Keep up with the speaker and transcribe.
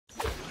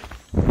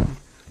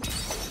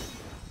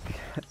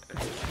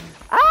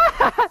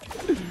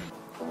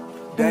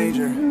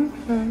danger.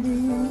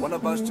 One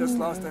of us just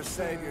lost their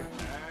savior.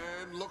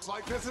 And looks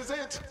like this is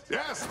it.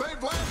 Yes,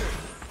 they've landed.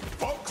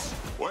 Folks,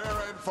 we're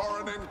in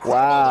for an incredible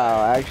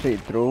Wow, day. actually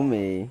threw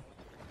me.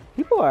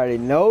 People already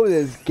know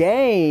this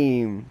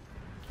game.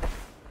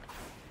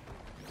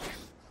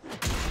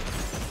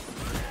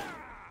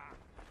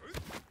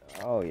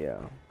 Oh yeah.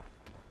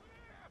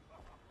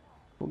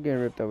 Who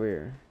getting ripped over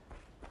here?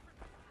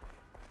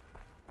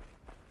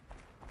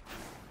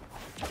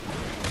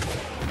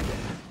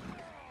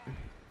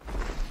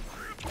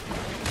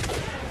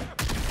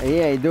 He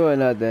ain't doing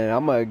nothing.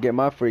 I'm gonna get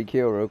my free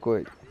kill real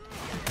quick.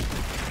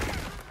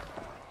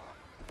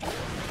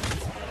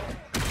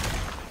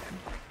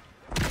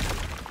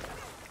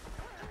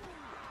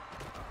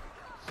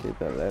 See if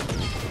that left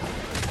me.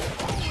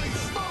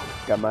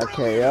 Got my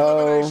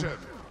KO.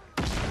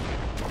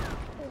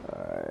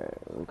 Alright,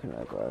 who can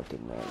I go after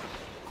next?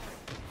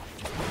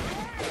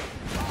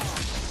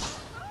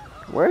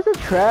 Where's the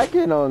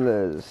tracking on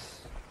this?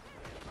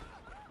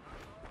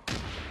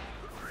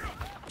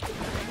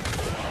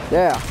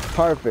 Yeah,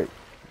 perfect.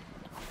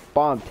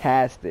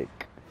 Bombastic.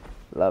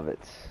 Love it.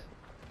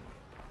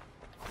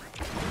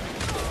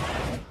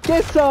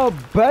 Get some,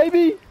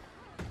 baby!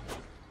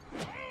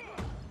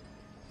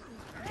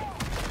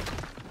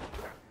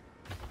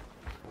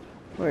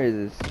 Where is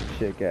this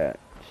chick at?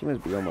 She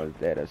must be almost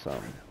dead or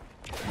something.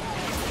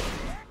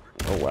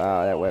 Oh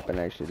wow, that weapon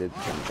actually did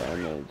some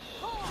damage.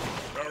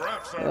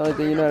 The only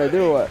thing you know how to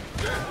do, what?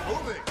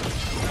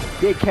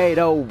 Get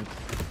KO,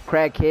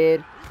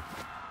 crackhead.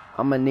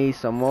 I'm gonna need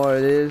some more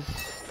of this.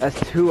 That's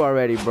 2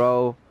 already,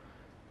 bro.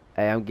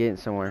 Hey, I'm getting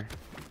somewhere.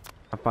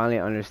 I'm finally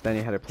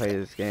understanding how to play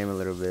this game a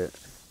little bit.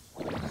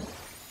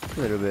 A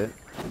little bit.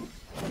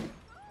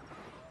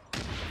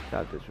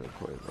 Stop this real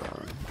quick,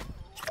 bro.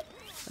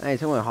 Hey,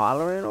 someone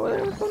hollering over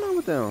there? What's going on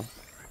with them?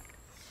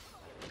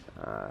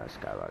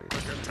 Skyrocket.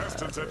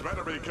 Contestants had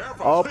better be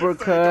careful.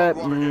 Uppercut. If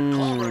they don't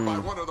want to get clobbered by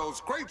one of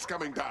those crates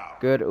coming down.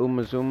 Good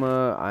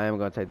Umazuma. I am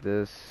gonna take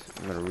this.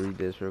 I'm gonna read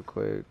this real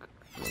quick.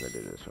 I'm gonna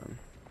do this one.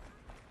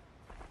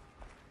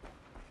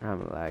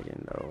 I'm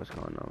lagging though. What's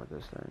going on with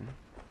this thing?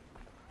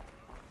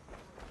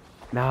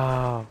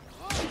 No.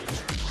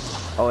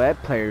 Oh,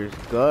 that player's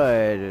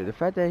good. The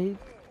fact that I knew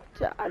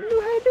how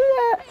to do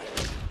that.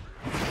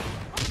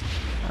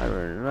 I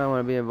really don't want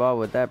to be involved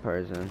with that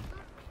person.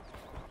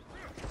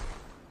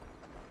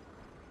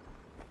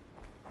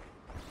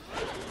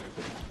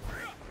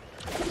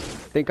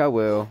 Think I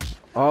will.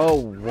 Oh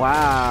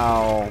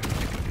wow.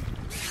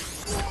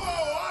 Whoa,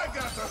 I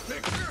got the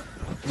picture.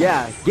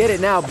 Yeah, get it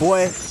now,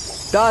 boy.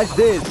 Dodge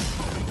this.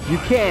 You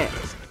can't.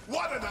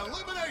 What an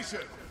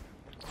elimination.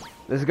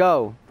 Let's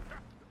go.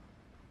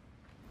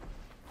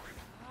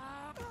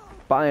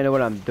 Finally know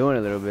what I'm doing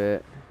a little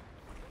bit.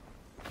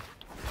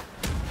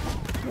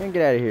 Man,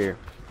 get out of here.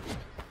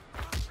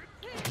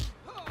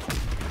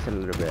 I said a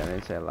little bit. I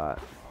didn't say a lot.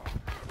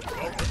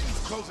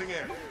 Closing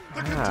in.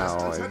 The How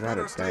contestants is had that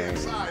better a stay thing?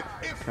 inside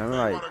if they I'm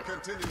want like, to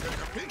continue to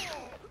compete.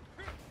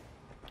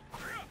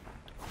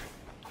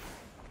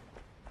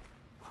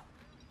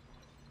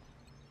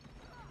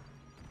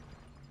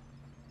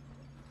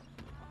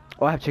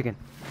 oh, I have chicken.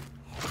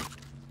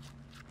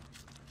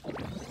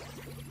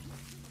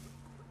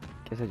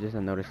 Guess I just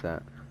didn't notice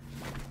that.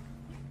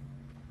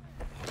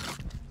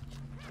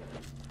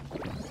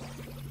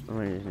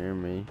 Somebody's near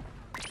me.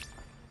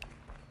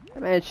 Hey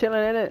man,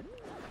 chilling in it.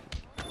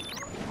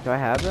 Do I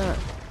have that?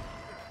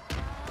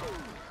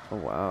 Oh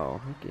wow,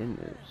 look in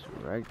this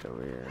right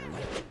over here.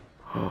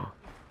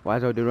 Why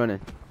is that dude running?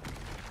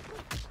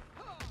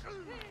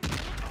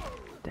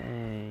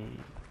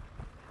 Dang.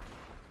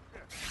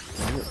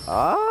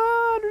 Ah,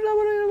 I do not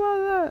want to hear about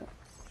that.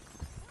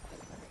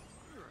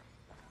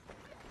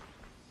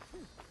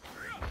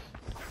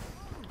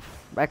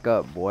 Back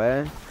up,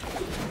 boy.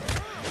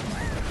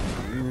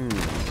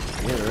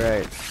 Get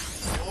right.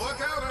 Look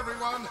out,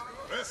 everyone!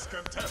 This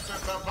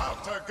contestant's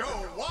about to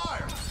go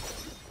wild!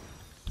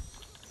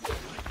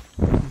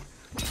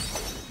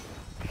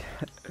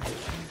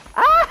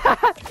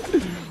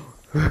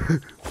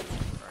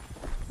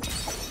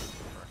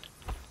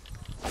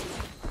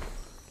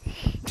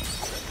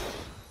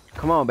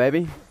 Come on,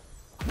 baby.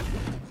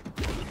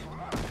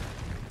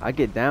 I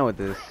get down with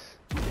this.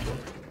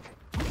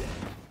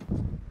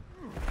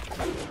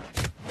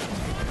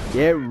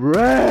 Get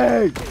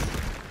wrecked!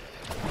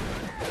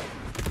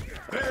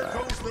 There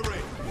goes the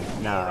ring.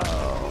 No.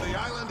 The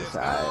island is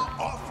now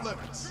off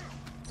limits.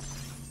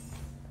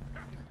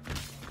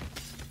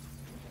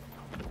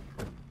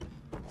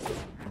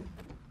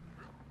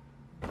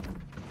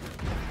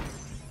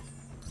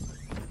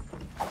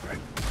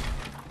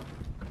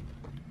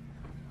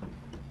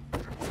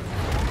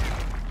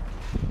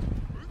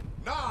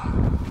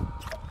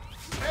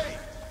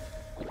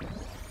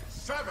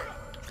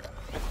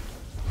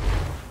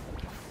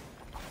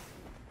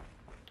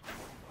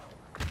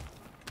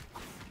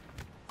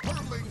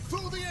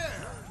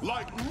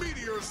 Like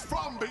meteors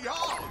from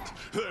beyond,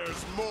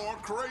 there's more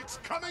crates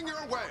coming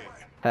your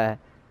way.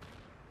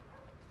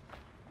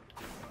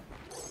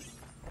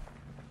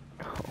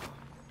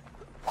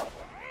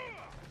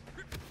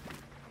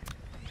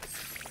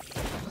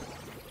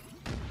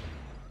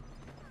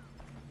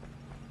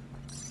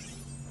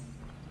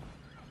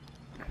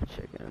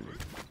 second.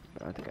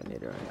 I don't think I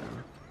need it right now.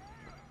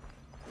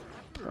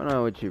 I don't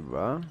know what you,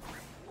 bro.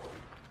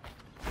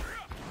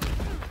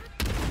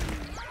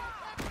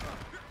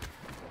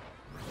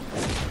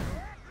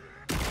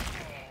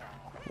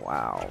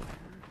 Wow.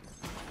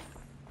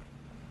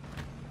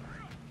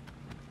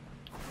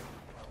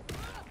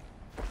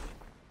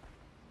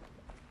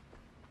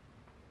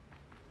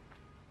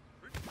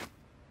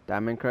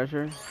 Diamond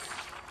Crusher?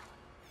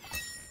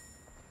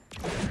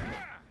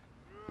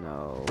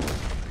 No.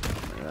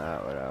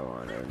 Not what I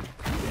wanted.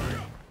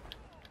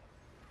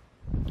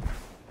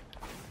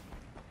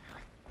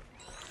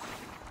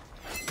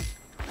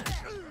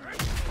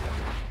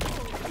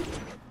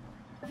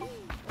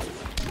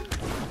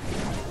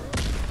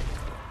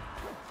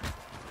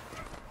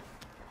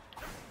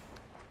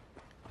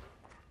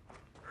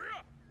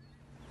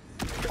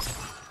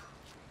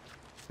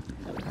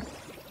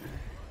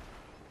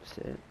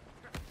 Sit.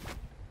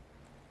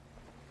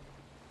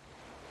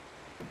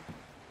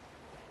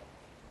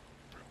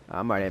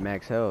 I'm already at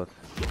max health.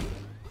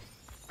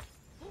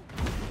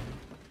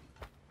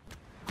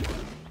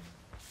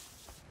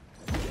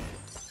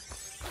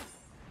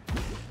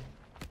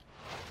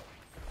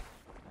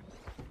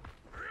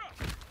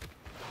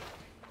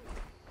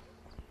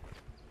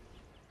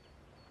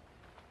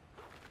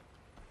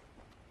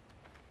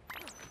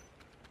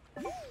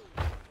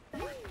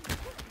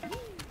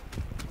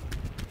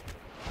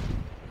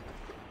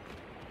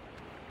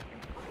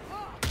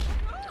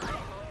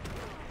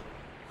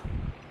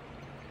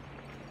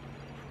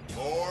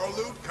 More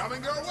loot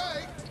coming your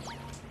way.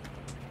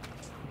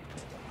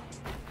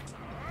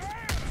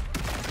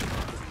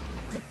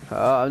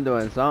 Oh, I'm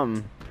doing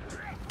something.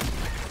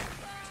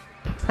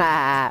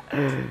 Ha!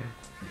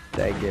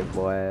 Take it,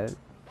 boy.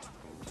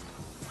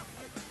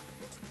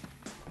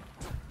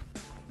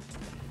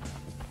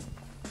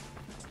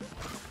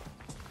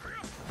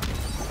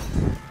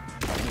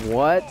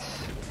 What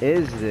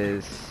is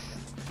this?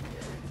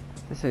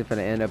 This ain't finna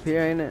end up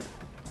here, ain't it?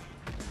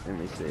 Let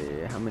me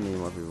see. How many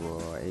more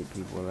people? 8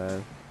 people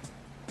left.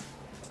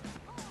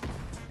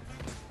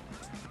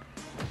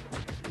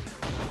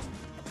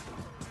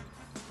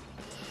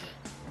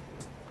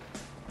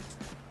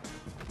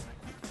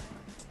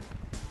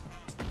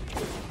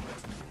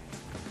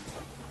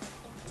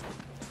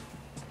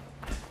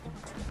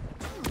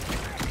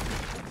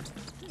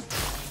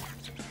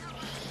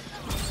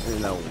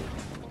 No.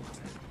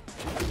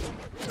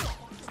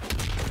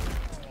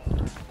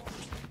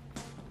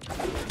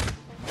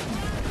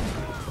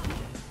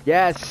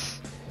 Yes!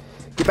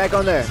 Get back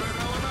on there!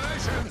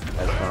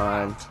 That's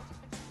fine.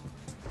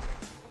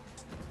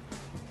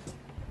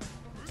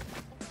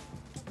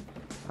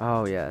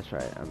 Oh yeah, that's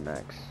right, I'm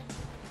max.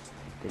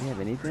 Did he have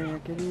anything I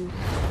could use?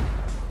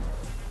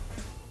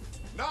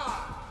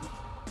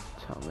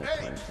 Atomic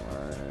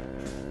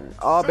flashlight.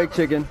 Oh, big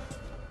chicken.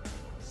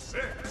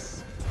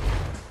 6.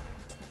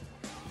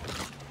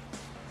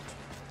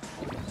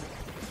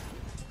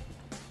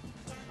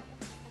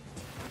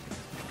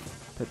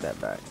 Put that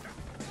back.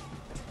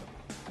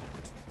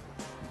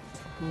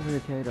 Who over the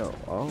KO?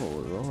 Oh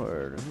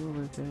lord, who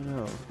over the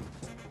KO?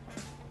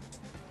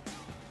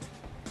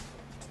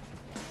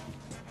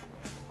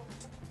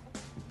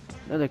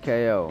 Another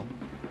KO.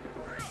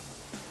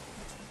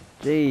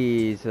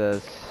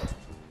 Jesus.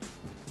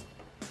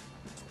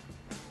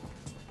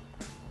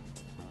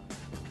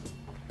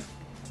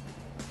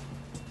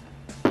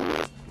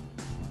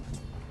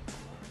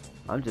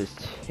 I'm just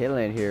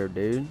chilling here,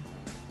 dude.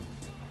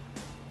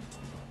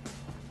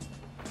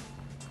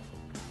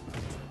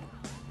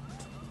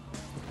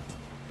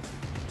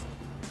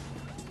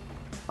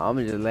 I'm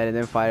just letting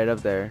them fight it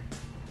up there.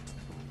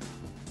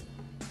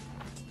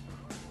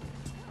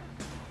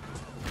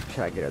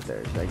 Should I get up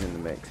there? Should I get in the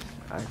mix?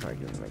 I can probably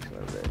get in the mix a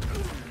little bit.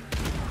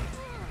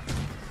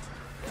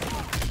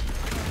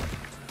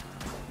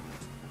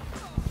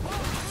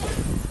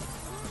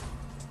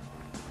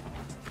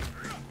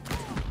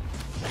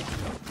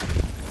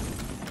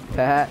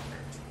 That.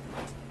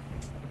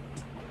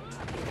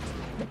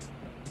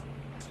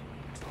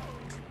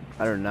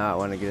 I do not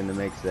want to get in the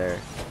mix there.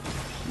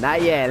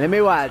 Not yet. Let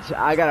me watch.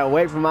 I gotta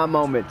wait for my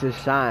moment to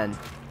shine.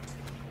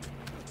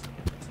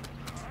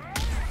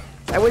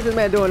 Hey, what's this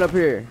man doing up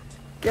here?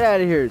 Get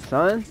out of here,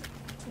 son.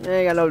 You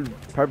ain't got no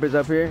purpose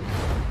up here.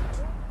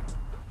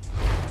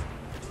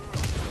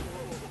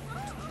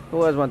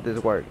 Who else want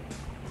this work?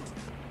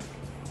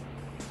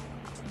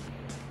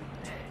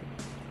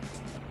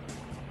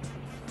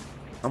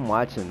 I'm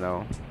watching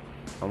though.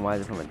 I'm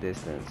watching from a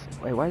distance.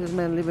 Wait, why is this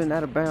man leaving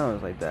out of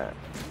bounds like that?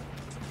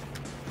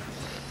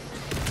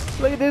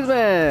 Look at this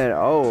man.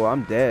 Oh,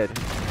 I'm dead.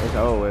 It's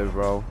over,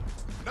 bro.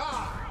 9,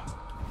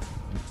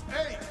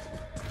 8,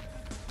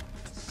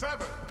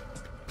 7.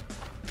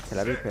 Can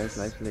I be pissed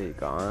nicely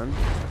gone?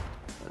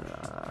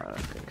 I don't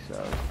think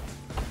so.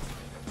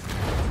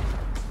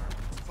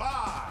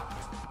 5,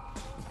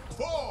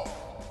 4,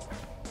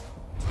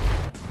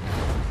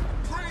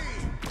 3.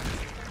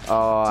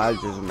 Oh, I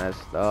just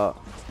messed up.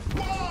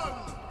 1.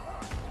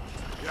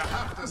 You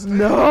have to stay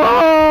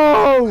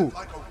No!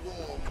 like a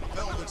warm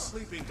velvet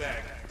sleeping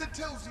bag that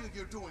tells you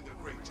you're doing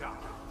a great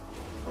job.